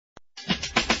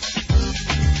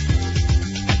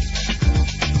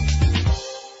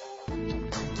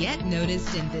get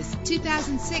noticed in this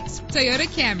 2006 Toyota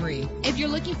Camry. If you're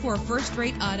looking for a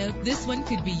first-rate auto, this one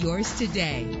could be yours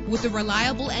today. With a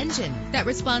reliable engine that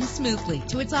responds smoothly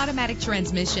to its automatic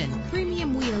transmission,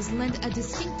 premium wheels lend a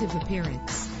distinctive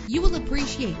appearance. You will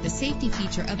appreciate the safety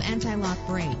feature of anti-lock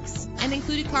brakes. An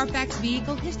included Carfax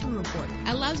Vehicle History Report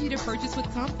allows you to purchase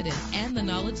with confidence and the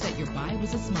knowledge that your buy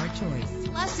was a smart choice.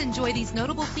 Plus, enjoy these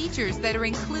notable features that are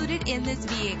included in this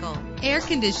vehicle: Air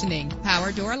conditioning,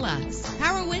 power door locks,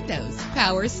 power windows,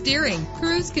 power steering,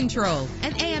 cruise control,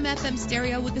 an AM/FM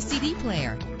stereo with a CD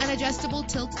player, an adjustable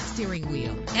tilt steering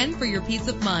wheel. And for your peace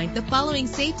of mind, the following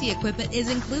safety equipment is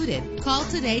included. Call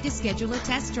today to schedule a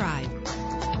test drive.